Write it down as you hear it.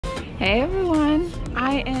Hey everyone,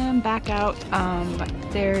 I am back out.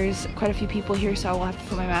 There's quite a few people here, so I will have to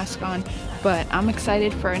put my mask on, but I'm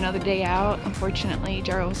excited for another day out. Unfortunately,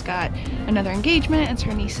 Jarl's got another engagement. It's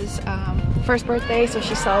her niece's first birthday, so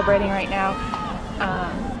she's celebrating right now,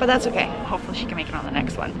 but that's okay. Hopefully she can make it on the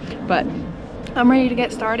next one, but I'm ready to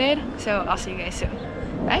get started, so I'll see you guys soon.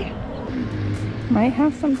 Bye. Might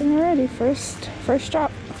have something already. First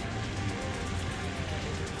drop.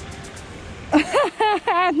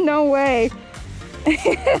 No way.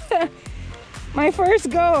 My first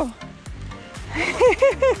go.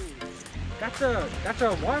 That's a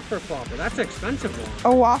waffle flopper. That's an expensive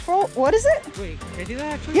one. A waffle? What is it? Wait, can I do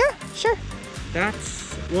that actually? Yeah, sure.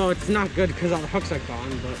 That's, well, it's not good because all the hooks are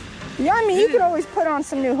gone, but. Yeah, I mean, you could always put on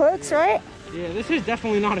some new hooks, right? Yeah, this is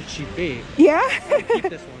definitely not a cheap bait. Yeah? I'll keep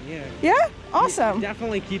this one, yeah. Yeah? Awesome.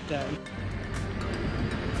 Definitely keep that.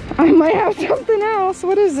 I might have something else.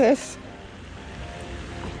 What is this?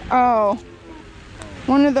 Oh,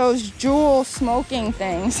 one of those jewel smoking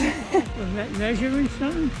things. Measuring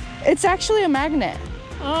something? It's actually a magnet.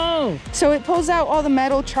 Oh. So it pulls out all the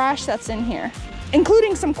metal trash that's in here,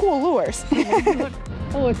 including some cool lures.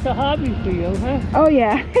 Oh, it's a hobby for you, huh? Oh,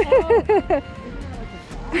 yeah.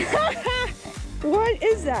 Oh. What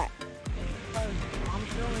is that?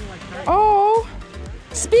 Oh,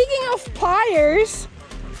 speaking of pliers,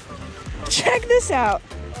 check this out.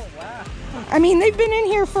 I mean, they've been in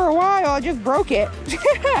here for a while. I just broke it.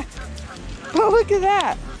 But look at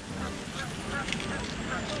that.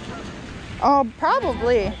 Oh,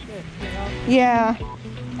 probably. Yeah.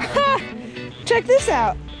 Check this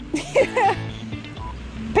out.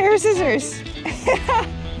 Pair of scissors.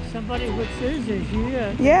 Somebody with scissors,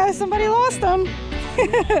 yeah. Yeah, somebody lost them.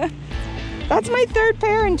 That's my third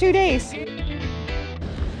pair in 2 days.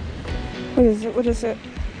 What is it? What is it?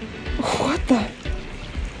 What the?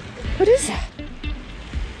 What is that?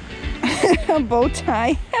 A bow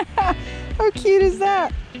tie. How cute is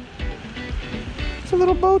that? It's a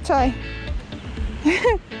little bow tie.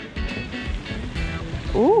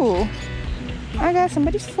 Ooh, I got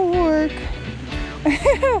somebody's fork.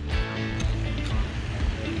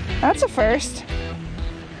 That's a first.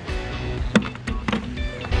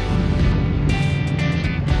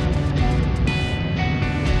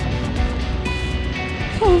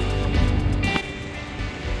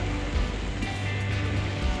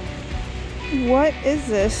 What is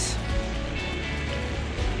this?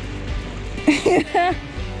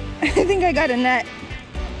 I think I got a net.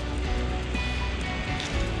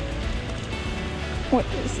 What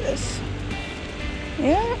is this?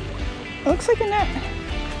 Yeah, looks like a net.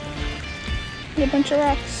 A bunch of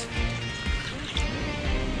rocks.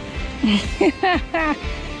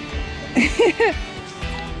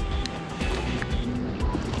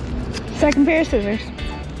 Second pair of scissors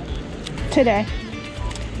today.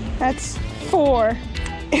 That's 4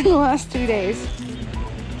 in the last 2 days.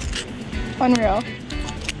 Unreal.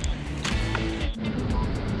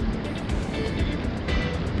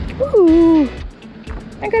 Ooh,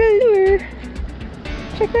 I got a lure.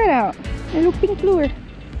 Check that out, a little pink lure.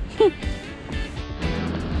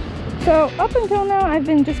 So up until now, I've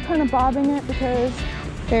been just kind of bobbing it because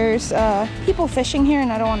there's people fishing here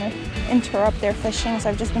and I don't want to interrupt their fishing, so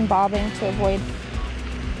I've just been bobbing to avoid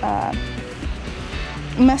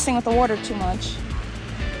messing with the water too much.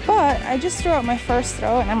 But I just threw out my first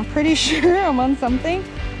throw and I'm pretty sure I'm on something.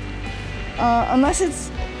 Unless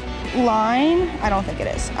it's line, I don't think it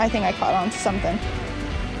is. I think I caught on to something.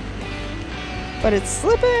 But it's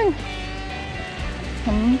slipping.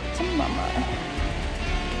 Come to mama.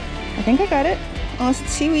 I think I got it, unless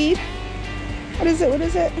it's seaweed. What is it? What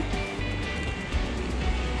is it?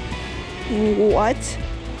 What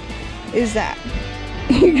is that?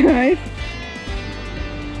 You guys,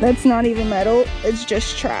 that's not even metal, it's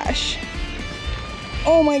just trash.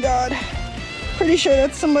 Oh my god. Pretty sure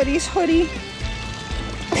that's somebody's hoodie.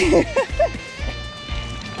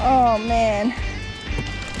 Oh man.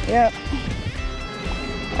 Yep.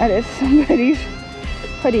 That is somebody's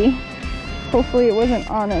hoodie. Hopefully it wasn't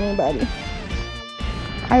on anybody.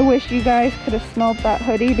 I wish you guys could have smelled that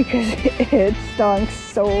hoodie because it stunk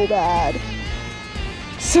so bad.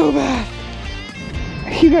 So bad.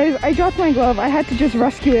 You guys, I dropped my glove. I had to just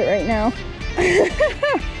rescue it right now.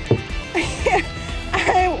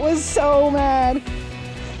 I was so mad.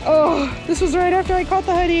 Oh, this was right after I caught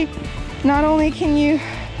the hoodie. Not only can you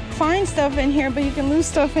find stuff in here, but you can lose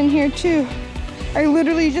stuff in here too. I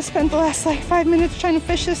literally just spent the last like 5 minutes trying to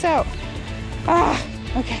fish this out. Ah,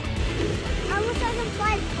 okay. I wish I could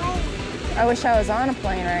fly a plane. I wish I was on a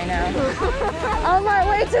plane right now. On my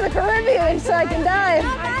way to the Caribbean so I can dive.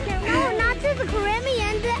 No, not to the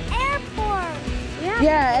Caribbean, the airport. Yeah,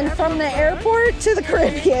 Yeah, and from the airport to the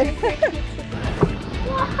Caribbean.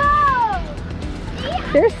 Whoa!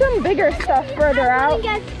 There's some bigger stuff further out.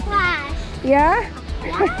 Get splashed. Yeah?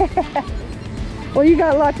 Well, you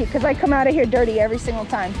got lucky because I come out of here dirty every single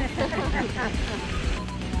time. I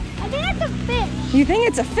think it's a fish. You think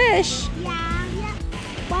it's a fish? Yeah.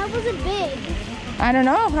 Why was it big? I don't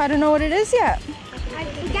know. I don't know what it is yet.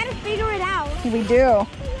 We gotta figure it out. We do.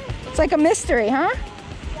 It's like a mystery, huh?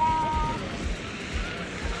 Yeah.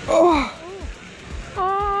 Oh.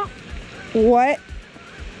 What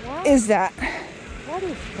is that? What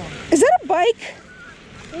is that? Is that a bike?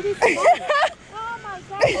 It is. Oh my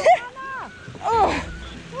God, Anna! Oh.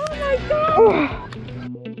 Oh my God! Oh.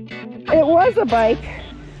 It was a bike.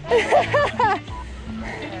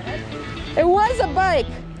 It was a bike.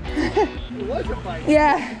 It was a bike.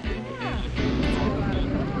 Yeah.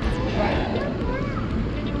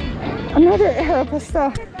 Another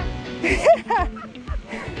Aeropostale.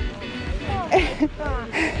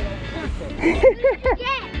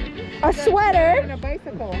 A sweater And a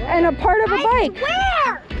bicycle. and a part of a bike.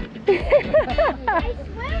 Where? I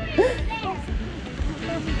swear it's there.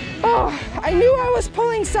 Oh, I knew I was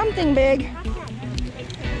pulling something big.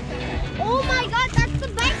 Oh my God, that's the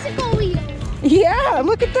bicycle wheel. Yeah,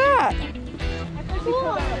 look at that.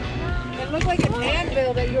 Cool. It looked like an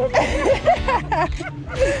anvil that you were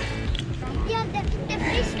Yeah, the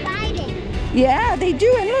fish biting. Yeah, they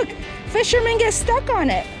do. And look, fishermen get stuck on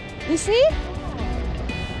it. You see?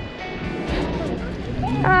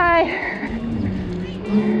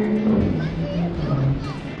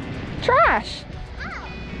 Trash. Oh,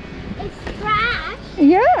 it's trash.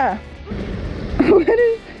 Yeah. What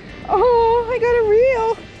is? Oh, I got a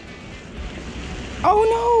reel. Oh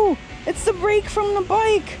no, it's the brake from the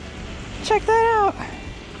bike. Check that out.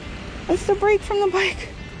 It's the brake from the bike.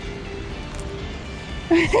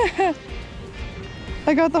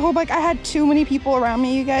 I got the whole bike. I had too many people around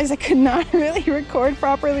me, you guys. I could not really record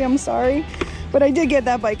properly. I'm sorry. But I did get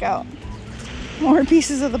that bike out. More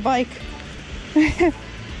pieces of the bike.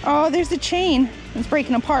 Oh, there's the chain. It's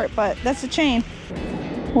breaking apart, but that's the chain.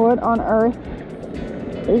 What on earth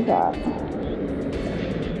is that?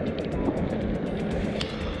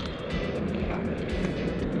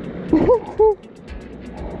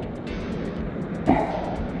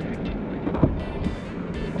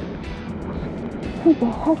 What the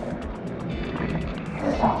heck?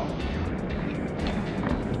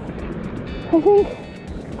 I think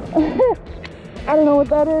I don't know what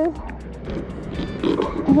that is.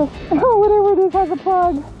 Oh, whatever it is has a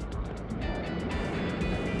plug.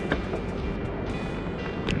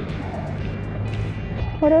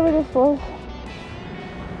 Whatever this was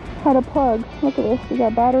had a plug. Look at this. We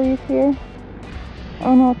got batteries here. I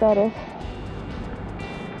don't know what that is.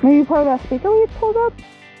 Maybe part of that speaker we pulled up.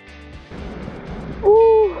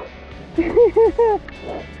 Ooh.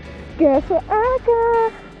 Guess what I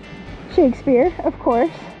got? Shakespeare, of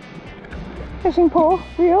course. Fishing pole,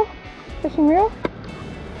 reel, fishing reel.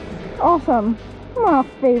 Awesome. My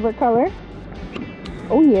favorite color.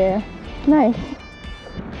 Oh yeah, nice.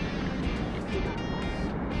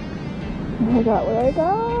 I got what I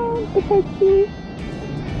got. The type C.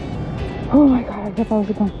 Oh my god, I thought that was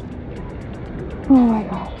a gun. Oh my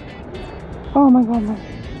god. Oh my god,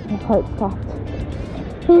 my heart stopped.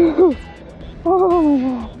 Oh my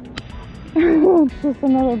god. It's just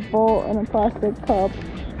another bolt in a plastic cup.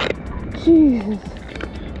 Jesus.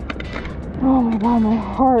 Oh my god, my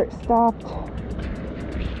heart stopped.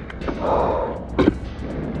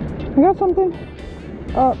 I got something.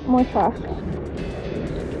 Oh, more trash.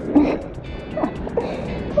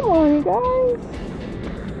 Come on, you guys.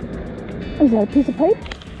 Is that a piece of pipe?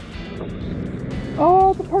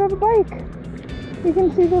 Oh, it's a part of a bike. You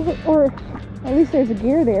can see the, or at least there's a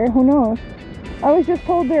gear there. Who knows? I was just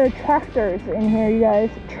told there are tractors in here, you guys.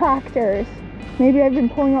 Tractors. Maybe I've been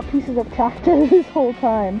pulling up pieces of tractors this whole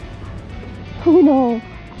time. Who knows?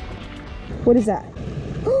 What is that?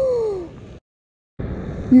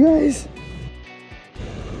 You guys.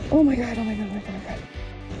 Oh my god, oh my god, oh my god, oh my god.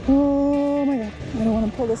 Oh my god. I don't want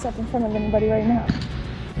to pull this up in front of anybody right now.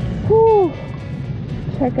 Whew.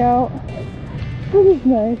 Check out. This is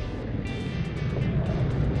nice.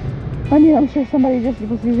 I mean, I'm sure somebody just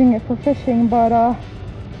was using it for fishing, but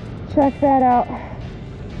check that out.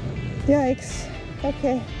 Yikes.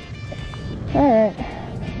 Okay. Alright.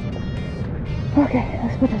 Okay,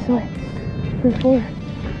 let's put this away before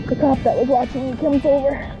the cop that was watching me comes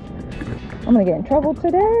over. I'm gonna get in trouble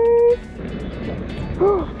today.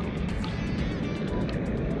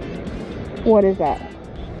 What is that?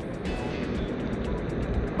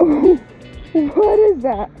 What is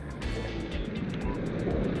that?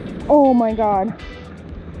 Oh my god.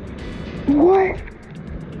 What?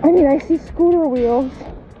 I mean, I see scooter wheels,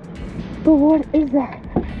 but what is that?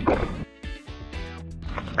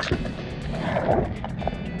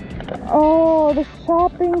 Oh, the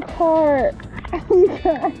shopping cart. You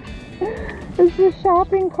guys, it's the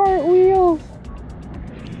shopping cart wheels.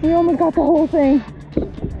 We almost got the whole thing.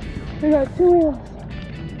 We got 2 wheels.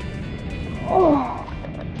 Oh.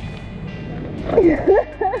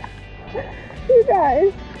 You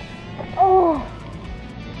guys. Oh.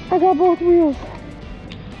 I got both wheels.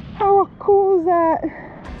 How cool is that?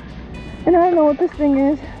 And I don't know what this thing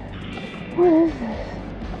is. What is this?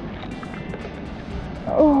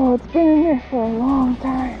 Oh, it's been in there for a long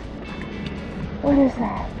time. What is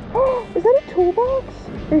that? Oh, is that a toolbox?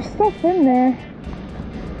 There's stuff in there.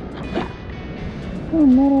 Oh,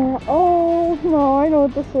 metal. Oh, no, I know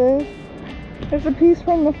what this is. There's a piece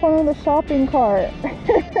from the front of the shopping cart.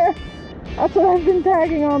 That's what I've been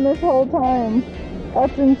tagging on this whole time.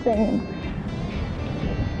 That's insane.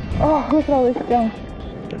 Oh, look at all this junk.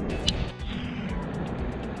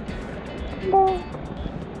 Oh.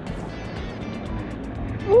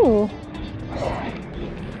 Ooh.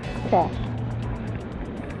 Crap.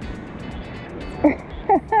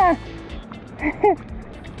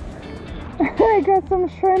 I got some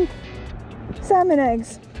shrimp salmon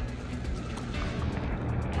eggs.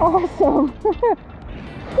 Awesome.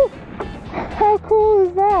 How cool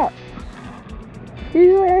is that?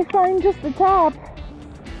 Usually I find just the top.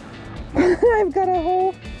 I've got a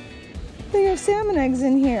whole thing of salmon eggs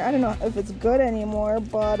in here. I don't know if it's good anymore,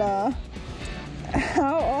 but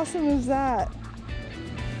how awesome is that?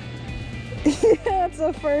 Yeah, that's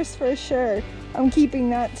a first for sure. I'm keeping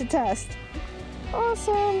that to test.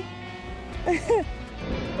 Awesome.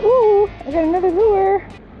 Ooh, I got another lure.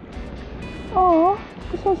 Oh,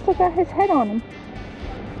 this one still got his head on him.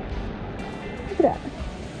 Look at that.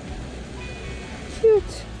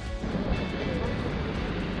 Cute.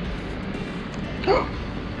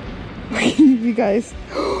 You guys,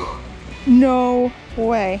 no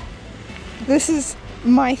way. This is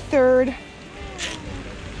my 3rd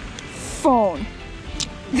phone.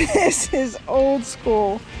 This is old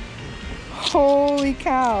school. Holy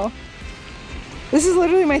cow. This is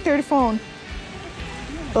literally my 3rd phone.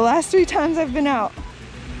 The last 3 times I've been out,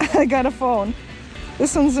 I got a phone.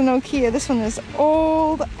 This one's a Nokia. This one is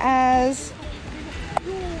old as...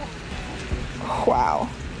 Wow.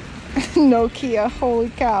 Nokia, holy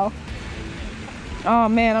cow. Oh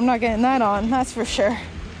man, I'm not getting that on, that's for sure.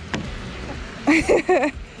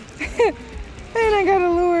 And I got a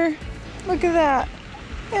lure. Look at that.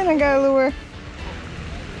 And I got a lure.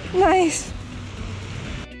 Nice.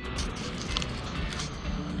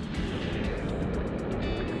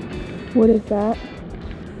 What is that?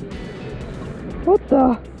 What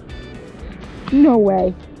the? No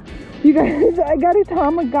way. You guys, I got a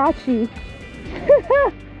Tamagotchi.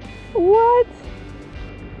 What?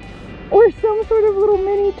 Or some sort of little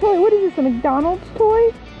mini toy. What is this, a McDonald's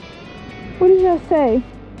toy? What does that say?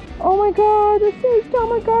 Oh my god, it says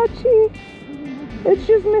Tamagotchi. It's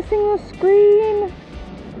just missing the screen.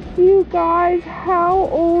 You guys, how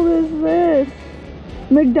old is this?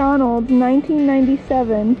 McDonald's,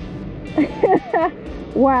 1997.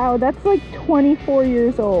 Wow, that's like 24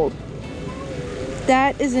 years old.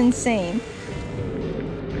 That is insane.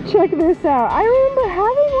 Check this out. I remember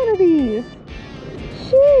having one of these.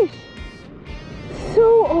 Sheesh.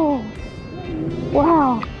 So old.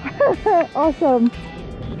 Wow. Awesome.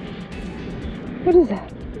 What is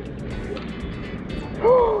that?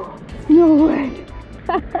 No way.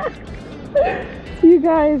 You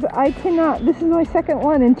guys, I cannot. This is my 2nd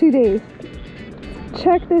one in 2 days.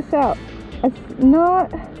 Check this out. It's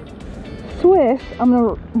not Swiss. I'm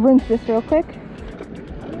gonna rinse this real quick.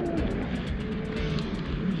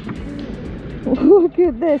 Look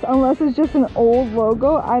at this. Unless it's just an old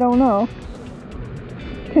logo, I don't know.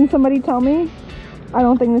 Can somebody tell me? I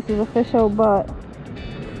don't think this is official, but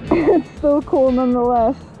it's still cool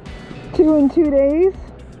nonetheless. 2 in 2 days.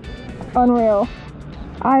 Unreal.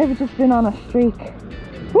 I've just been on a streak.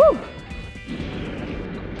 Woo!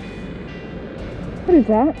 What is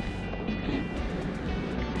that?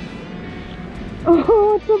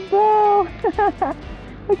 Oh, it's a bell!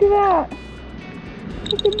 Look at that!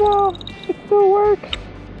 It's a bell! It still works!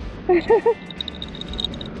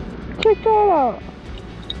 Check that out!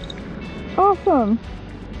 Awesome!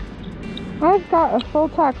 I've got a full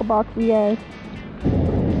tackle box, you guys.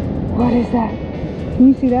 What is that? Can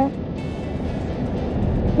you see that?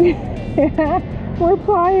 More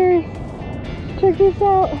pliers! Check this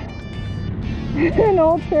out! An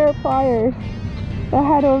old pair of pliers that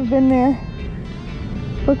had to have been there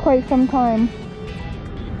for quite some time.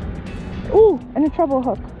 Ooh, and a treble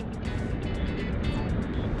hook.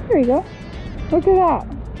 There we go. Look at that.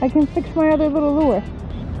 I can fix my other little lure.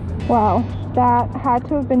 Wow, that had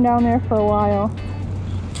to have been down there for a while.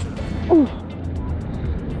 Ooh.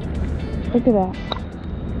 Look at that.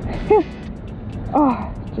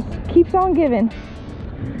 Oh, just keeps on giving.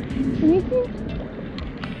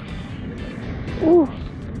 Ooh.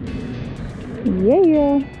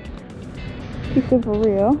 Yeah. Piece of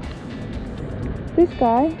real. This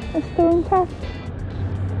guy is still intact.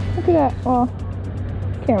 Look at that. Well,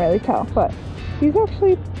 can't really tell, but he's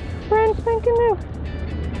actually brand spanking new.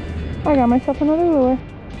 I got myself another lure.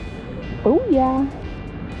 Oh yeah.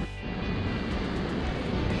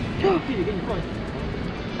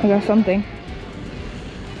 I got something.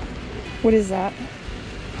 What is that?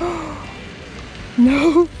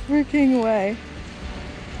 No freaking way.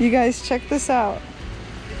 You guys check this out.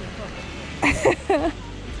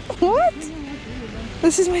 What?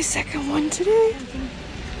 This is my second one today.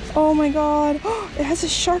 Oh my god. It has a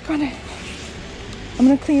shark on it. I'm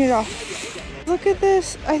gonna clean it off. Look at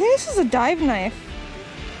this. I think this is a dive knife.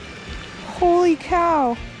 Holy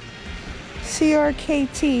cow.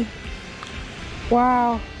 CRKT.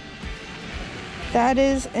 Wow. That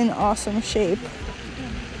is an awesome shape.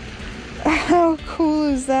 How cool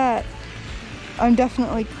is that? I'm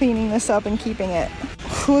definitely cleaning this up and keeping it.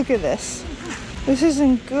 Look at this. This is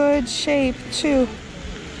in good shape too.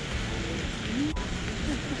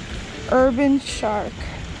 Urban shark.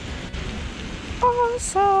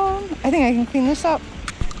 Awesome. I think I can clean this up.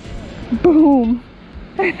 Boom.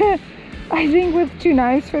 I think with 2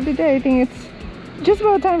 knives for the day, I think it's just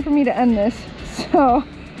about time for me to end this. So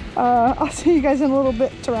I'll see you guys in a little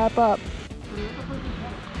bit to wrap up.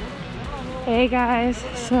 Hey guys,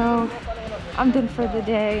 so I'm done for the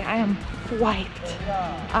day. I am wiped.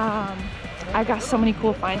 I got so many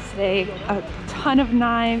cool finds today. A ton of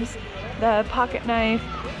knives, the pocket knife,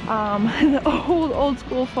 the old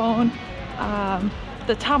school phone,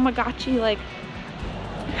 the Tamagotchi, like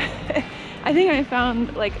I think I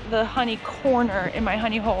found like the honey corner in my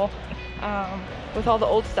honey hole with all the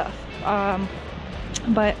old stuff.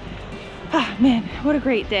 But man, what a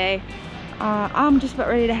great day. I'm just about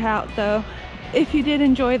ready to head out though. If you did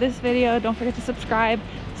enjoy this video, don't forget to subscribe,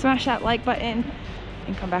 smash that like button,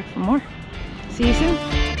 and come back for more. See you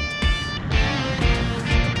soon.